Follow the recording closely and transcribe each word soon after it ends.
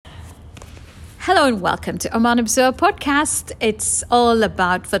Hello and welcome to Oman Observer podcast. It's all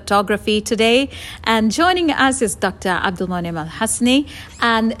about photography today. And joining us is Dr. Abdulmonem Al Hassani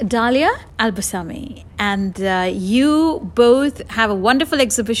and Dalia Al Bassami. And you both have a wonderful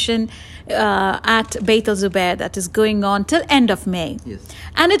exhibition at Beit Al Zubair that is going on till end of May. Yes.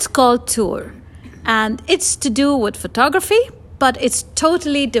 And it's called Tour. And it's to do with photography, but it's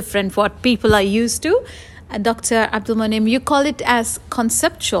totally different what people are used to. Dr. Abdulmonem, you call it as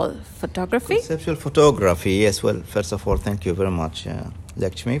conceptual photography? Conceptual photography, yes. Well, first of all, thank you very much,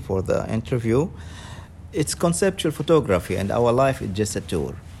 Lakshmi, for the interview. It's conceptual photography, and our life is just a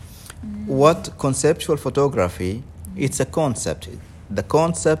tour. What conceptual photography? It's a concept. The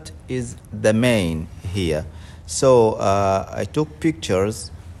concept is the main here. So I took pictures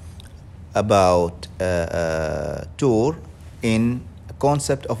about a tour in a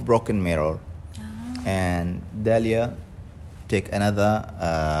concept of broken mirror. And Dalia take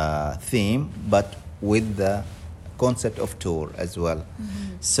another theme, but with the concept of tour as well.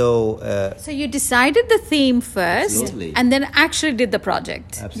 Mm-hmm. So you decided the theme first, Absolutely. and then actually did the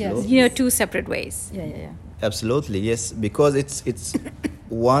project. Absolutely. Yes. Two separate ways. Yeah. Absolutely, yes, because it's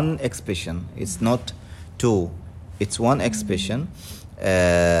one exhibition. It's not two. It's one exhibition.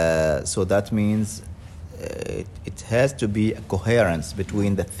 So that means it has to be a coherence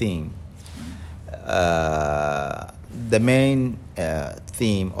between the theme. The main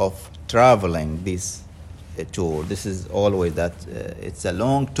theme of traveling this tour, this is always that it's a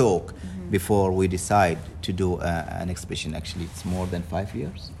long talk before we decide to do an exhibition. Actually, it's more than 5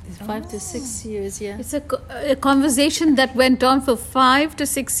 years. 5 to 6 years, yeah. It's a conversation that went on for 5 to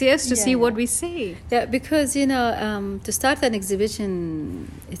 6 years to see what we say. Yeah, because, to start an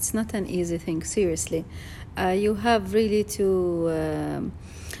exhibition, it's not an easy thing, seriously. You have really to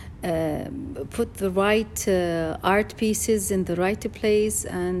put the right art pieces in the right place,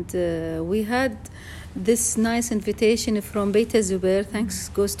 and we had this nice invitation from Beit Al Zubair. Thanks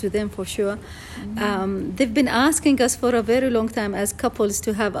goes to them for sure. They've been asking us for a very long time as couples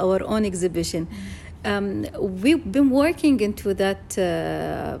to have our own exhibition. We've been working into that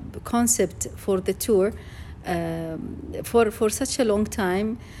concept for the tour for such a long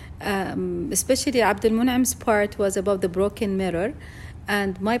time. Especially Abdulmonem's part was about the broken mirror,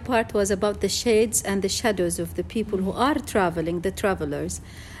 and my part was about the shades and the shadows of the people who are traveling, the travelers.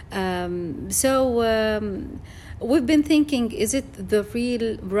 We've been thinking, is it the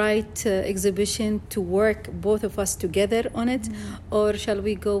real right exhibition to work both of us together on it, or shall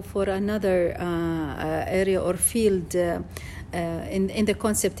we go for another area or field in the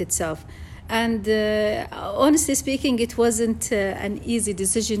concept itself? And honestly speaking, it wasn't an easy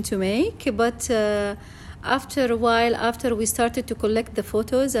decision to make, but after a while, after we started to collect the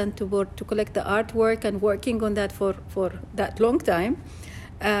photos and to collect the artwork and working on that for that long time,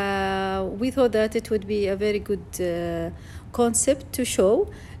 we thought that it would be a very good concept to show,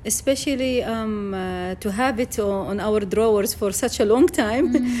 especially to have it on our drawers for such a long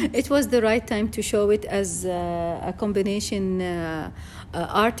time. It was the right time to show it as a combination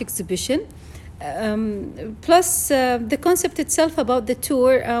art exhibition. Plus the concept itself about the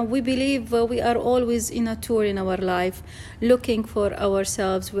tour, we believe we are always in a tour in our life, looking for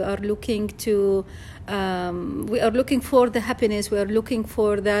ourselves. We are looking to we are looking for the happiness. We are looking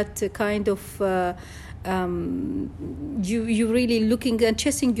for that kind of you really looking and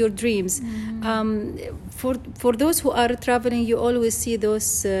chasing your dreams. For those who are traveling, you always see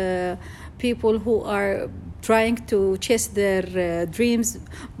those people who are trying to chase their dreams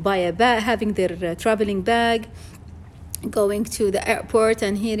by having their traveling bag, going to the airport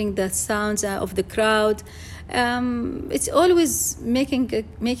and hearing the sounds of the crowd. It's always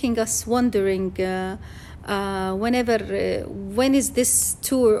making us wondering when is this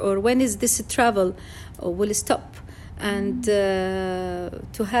tour or when is this travel will stop, and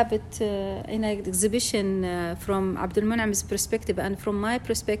to have it in an exhibition from Abdulmonem's perspective and from my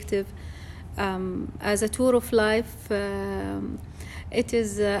perspective, as a tour of life, it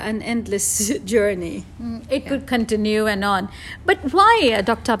is an endless journey. It could continue and on. But why,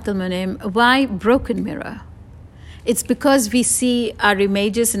 Dr. Abdulmonem, why broken mirror? It's because we see our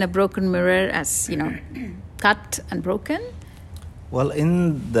images in a broken mirror as, cut and broken? Well,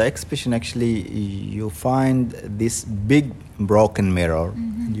 in the exhibition, actually, you find this big broken mirror.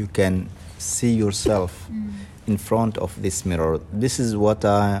 You can see yourself in front of this mirror. This is what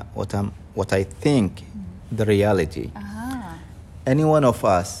I think the reality. Any one of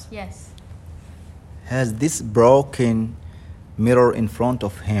us has this broken mirror in front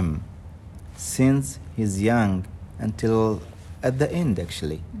of him since he's young until at the end,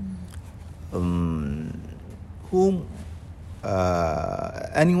 actually. Whom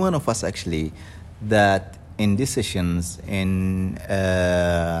any one of us actually, that in decisions, in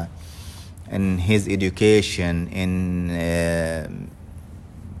his education, in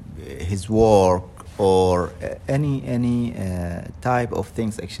his work, or any type of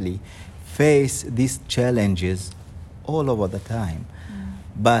things actually, face these challenges all over the time.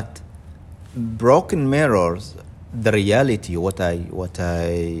 But broken mirrors, the reality, what I'm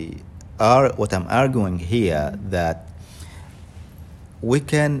arguing here, that we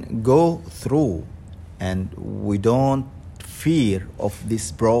can go through and we don't fear of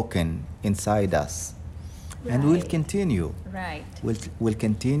this broken inside us. Right. And we'll continue. Right. We'll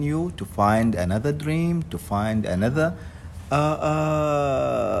continue to find another dream, to find another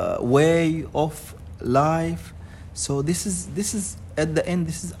way of life. So this is at the end,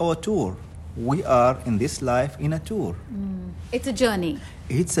 this is our tour. We are in this life in a tour. It's a journey.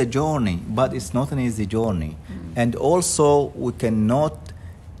 It's a journey, but it's not an easy journey. And also, we cannot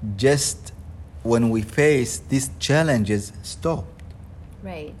just, when we face these challenges, stop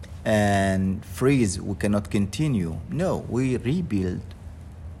Right. and freeze. We cannot continue. No, we rebuild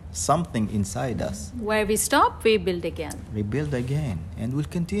something inside us. Where we stop, we build again. Rebuild again, and we'll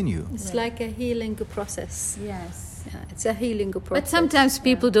continue. It's like a healing process. Yes. Yeah, it's a healing process. But sometimes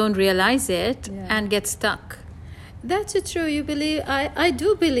people don't realize it Yeah. and get stuck. That's true. You believe? I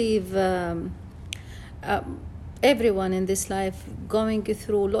do believe everyone in this life going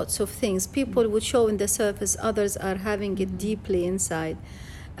through lots of things. People would show in the surface, others are having it deeply inside.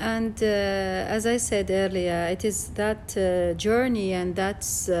 And as I said earlier, it is that journey, and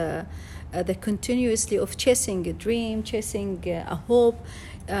that's the continuously of chasing a dream, chasing a hope,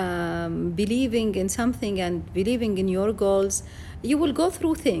 believing in something and believing in your goals. You will go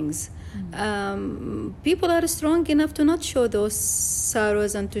through things. People are strong enough to not show those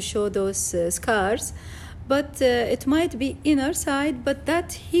sorrows and to show those scars, but it might be inner side. But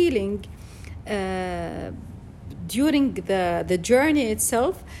that healing during the journey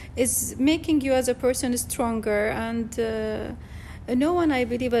itself is making you as a person stronger. And no one, I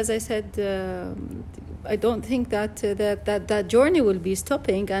believe, as I said, I don't think that that journey will be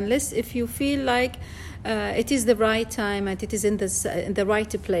stopping unless if you feel like it is the right time and it is in the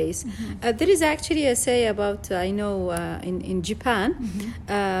right place. There is actually a say about, I know in Japan,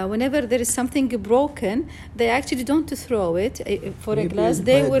 whenever there is something broken, they actually don't throw it for a glass.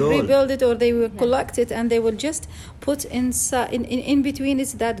 They will rebuild it, or they will collect it, and they will just put inside in between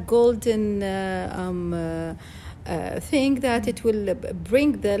is that golden thing that it will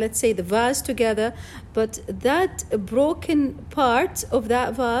bring the, let's say, the vase together. But that broken part of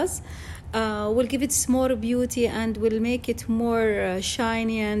that vase will give it more beauty and will make it more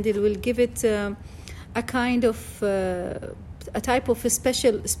shiny, and it will give it a kind of a type of a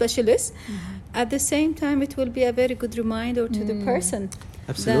specialist. At the same time, it will be a very good reminder to the person.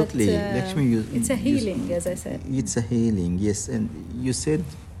 Absolutely. That, Lakshmi, it's a healing, as I said. It's a healing, yes. And you said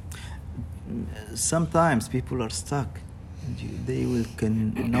sometimes people are stuck. They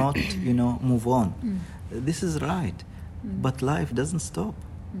cannot, move on. This is right. But life doesn't stop.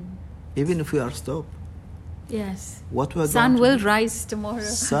 Even if we are stopped. Yes. What we're Sun going will to rise tomorrow.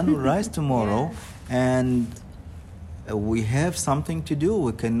 Sun will rise tomorrow, and we have something to do.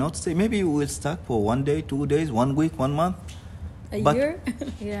 We cannot say, maybe we will stuck for 1 day, 2 days, 1 week, 1 month. A But year?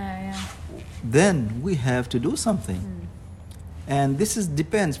 Yeah. then we have to do something. And this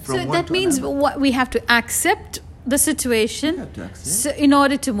depends from So one that to means another. what we have to accept the situation We have to accept. so in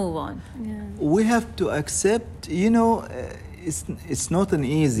order to move on. Yeah. We have to accept, it's not an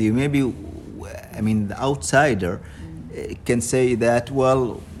easy, maybe, the outsider can say that,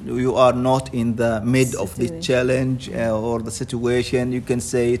 well, you are not in the mid of the challenge or the situation. You can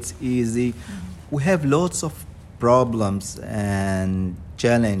say it's easy. We have lots of problems and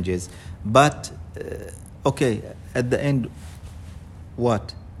challenges. But, okay, at the end,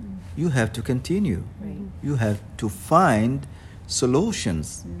 what? You have to continue. Right. You have to find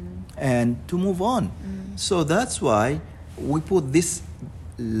solutions and to move on. So that's why we put this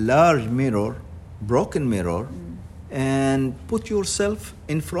large mirror, broken mirror, and put yourself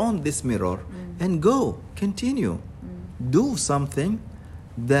in front of this mirror and go, continue. Do something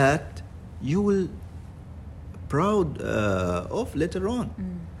that you will proud of later on.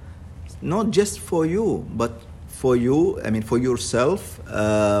 Not just for you, but for you, for yourself,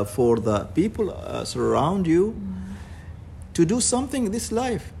 for the people surround you, to do something in this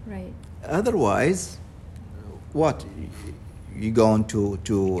life. Right. Otherwise, what? You're going to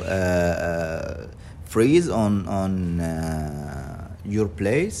freeze on your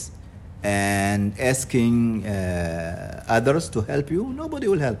place and asking others to help you? Nobody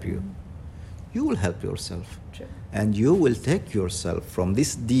will help you. You will help yourself. True. And you will take yourself from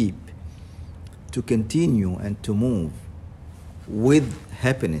this deep to continue and to move with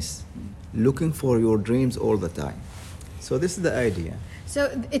happiness, looking for your dreams all the time. So this is the idea. So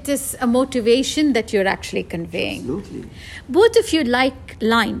it is a motivation that you're actually conveying. Absolutely. Both of you like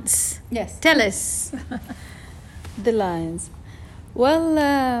lines. Yes. Tell us. The lines. Well,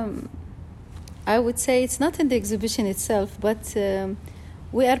 I would say it's not in the exhibition itself, but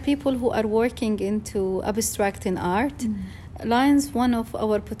we are people who are working into abstracting art. Lines, one of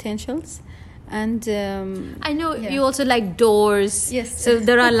our potentials. And I know you also like doors. Yes. So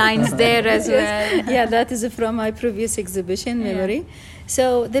there are lines there as well. Yeah, that is from my previous exhibition, Memory.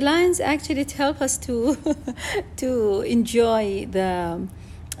 So the lines actually help us to to enjoy the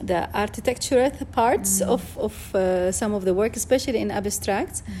architectural parts of some of the work, especially in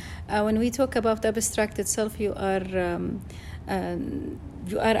abstracts. When we talk about abstract itself, you are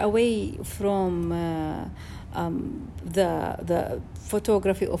away from the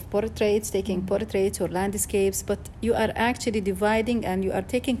photography of portraits, taking portraits or landscapes, but you are actually dividing and you are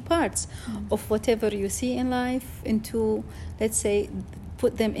taking parts of whatever you see in life into, let's say,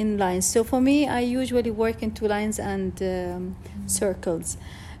 put them in lines. So for me, I usually work into lines and circles.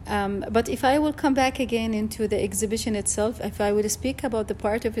 But if I will come back again into the exhibition itself, if I will speak about the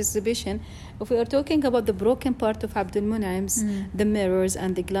part of exhibition, if we are talking about the broken part of Abdulmonem's, the mirrors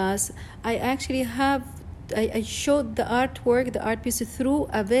and the glass, I actually I showed the artwork, the art piece through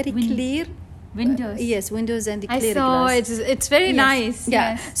a very clear windows. Yes, windows and the clear I saw glass. it's very nice.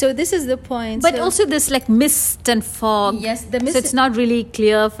 Yeah. Yes. So this is the point. But so, also this like mist and fog. Yes, the mist. So it's not really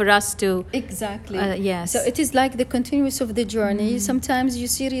clear for us to. Exactly. Yes. So it is like the continuous of the journey. Sometimes you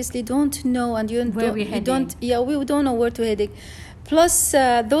seriously don't know, and we don't know where to heading. Plus,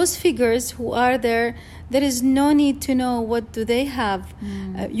 those figures who are there, there is no need to know what do they have.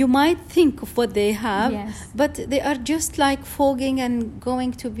 You might think of what they have, but they are just like fogging and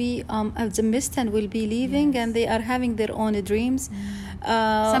going to be as a mist and will be leaving, and they are having their own dreams.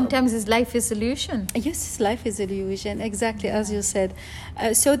 Sometimes his life is illusion. Yes, life is illusion, exactly as you said.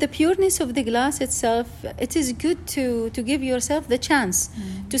 So the pureness of the glass itself, it is good to give yourself the chance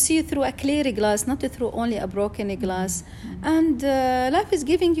to see through a clear glass, not through only a broken glass. And life is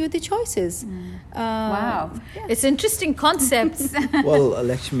giving you the choices. Wow. It's interesting concepts. Well,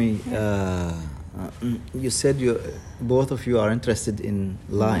 Lakshmi, you said both of you are interested in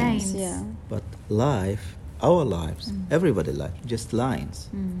lines. Yeah. But life, our lives, everybody's life, just lines.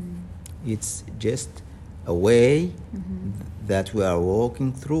 It's just a way that we are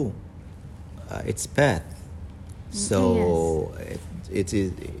walking through. It's path. So it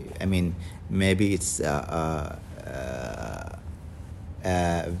is, I mean, maybe it's a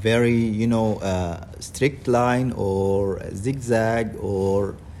very, strict line or zigzag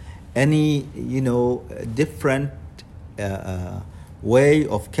or any, different way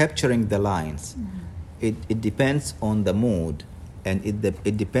of capturing the lines. It depends on the mood, and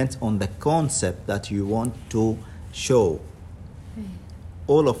it depends on the concept that you want to show.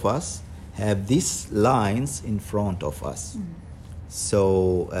 All of us have these lines in front of us.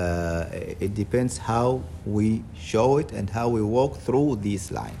 So it depends how we show it and how we walk through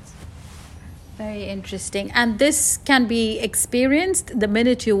these lines. Very interesting. And this can be experienced the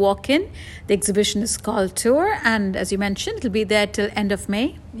minute you walk in. The exhibition is called Tour, and as you mentioned, it'll be there till end of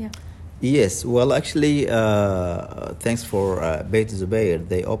May. Yeah. Yes, well, actually, thanks for Beit Zubair.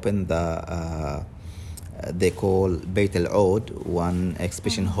 They opened they call Beit Al-Oud, one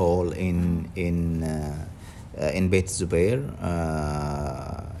exhibition hall in Beit Zubair.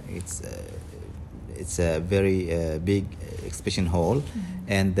 It's a very big exhibition hall,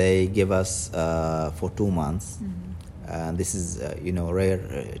 and they give us for 2 months. And this is rare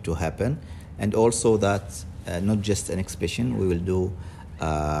to happen. And also that not just an exhibition, we will do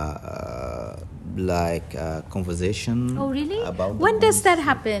conversation. Oh, really? About when does that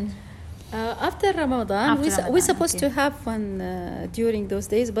happen? After Ramadan, we're supposed to have one during those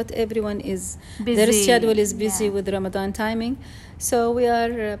days, but everyone is busy. Their schedule is busy with Ramadan timing. So we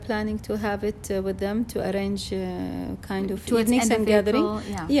are planning to have it with them to arrange kind of towards evenings and gathering.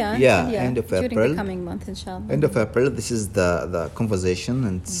 End of during April. the coming month, inshallah. End of April. This is the conversation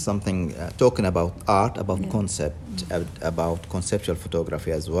and something talking about art, about concept, about conceptual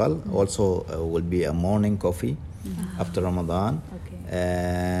photography as well. Also, will be a morning coffee after Ramadan.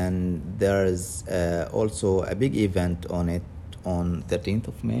 And there is also a big event on it on 13th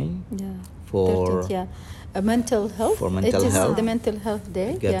of May. For 13th, a mental health. For mental health. It is the mental health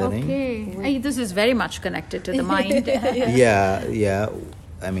day. Gathering. Okay. This is very much connected to the mind.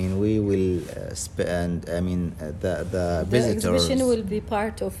 we will spend. The visitors. The exhibition will be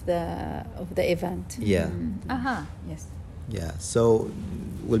part of the event. Yeah. Yes. Yeah. So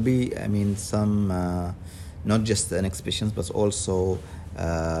will be. Some not just an exhibitions, but also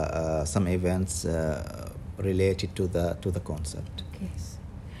some events related to the concept. Okay.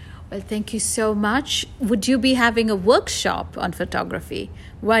 Well, thank you so much. Would you be having a workshop on photography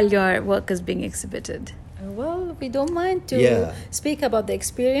while your work is being exhibited? Well, we don't mind to speak about the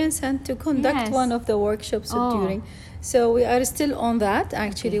experience and to conduct one of the workshops during. So we are still on that,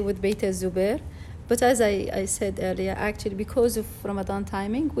 actually, with Beit al-Zubair. But as I said earlier, actually, because of Ramadan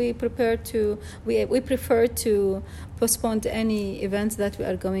timing, we prefer to postpone any events that we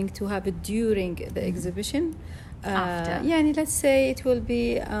are going to have during the exhibition. Let's say it will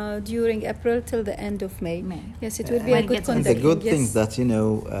be during April till the end of May. Yes, it will be a good conduct. The good thing is that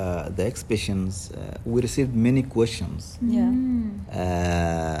the exhibitions we received many questions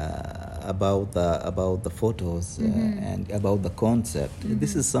about the photos and about the concept.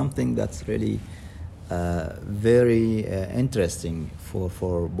 This is something that's really very interesting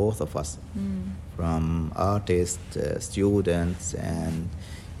for both of us, from artists, students, and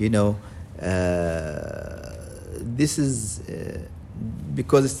this is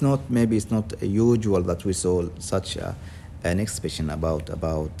because it's not usual that we saw such an exhibition about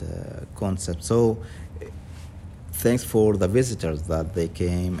concept. So thanks for the visitors that they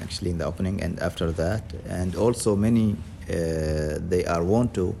came actually in the opening and after that, and also many they are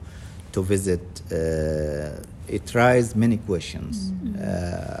want to visit. It raised many questions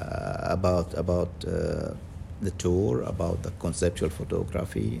about the tour, about the conceptual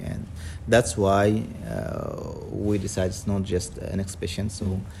photography, and that's why we decided it's not just an exhibition.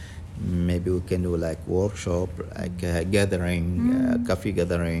 So maybe we can do like workshop, like a gathering, coffee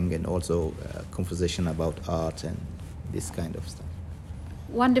gathering, and also conversation about art and this kind of stuff.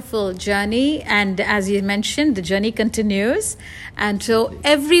 Wonderful journey, and as you mentioned, the journey continues, and so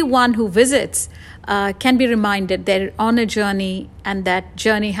everyone who visits can be reminded they're on a journey, and that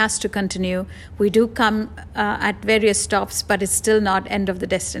journey has to continue. We do come at various stops, but it's still not end of the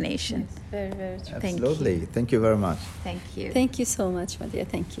destination. Yes, very, very true. Absolutely. Thank you very much. Thank you. Thank you so much, Madia.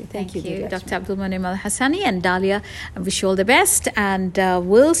 Thank you. Thank you, Dr. Abdulmonem Al Hassani and Dalia. I wish you all the best, and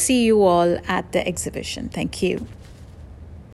we'll see you all at the exhibition. Thank you.